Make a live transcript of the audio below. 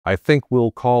I think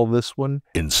we'll call this one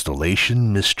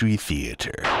Installation Mystery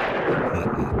Theater.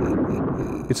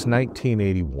 It's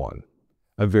 1981.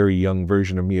 A very young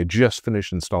version of me had just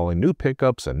finished installing new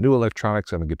pickups and new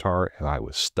electronics on a guitar, and I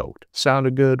was stoked.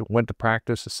 Sounded good, went to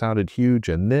practice, it sounded huge,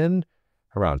 and then,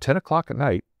 around 10 o'clock at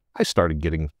night, I started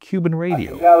getting Cuban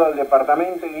radio.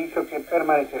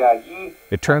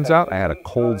 It turns out I had a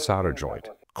cold solder joint.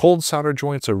 Cold solder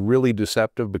joints are really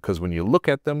deceptive because when you look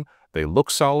at them, they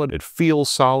look solid, it feels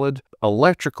solid.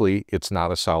 Electrically, it's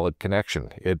not a solid connection.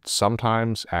 It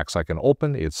sometimes acts like an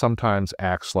open, it sometimes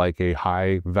acts like a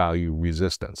high-value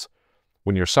resistance.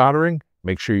 When you're soldering,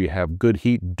 make sure you have good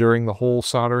heat during the whole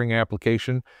soldering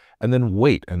application, and then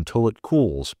wait until it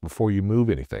cools before you move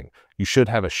anything. You should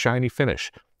have a shiny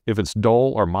finish. If it's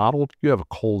dull or mottled, you have a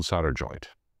cold solder joint.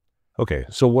 Okay,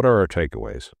 so what are our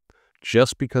takeaways?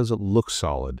 Just because it looks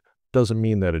solid doesn't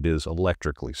mean that it is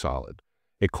electrically solid.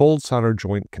 A cold solder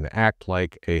joint can act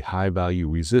like a high-value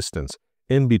resistance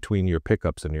in between your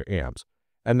pickups and your amps,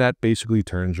 and that basically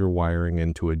turns your wiring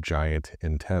into a giant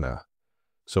antenna.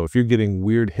 So if you're getting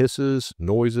weird hisses,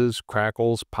 noises,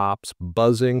 crackles, pops,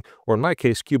 buzzing, or in my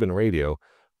case, Cuban radio,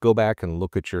 go back and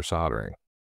look at your soldering.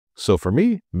 So for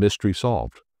me, mystery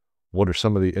solved. What are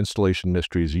some of the installation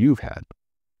mysteries you've had?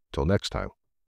 Till next time.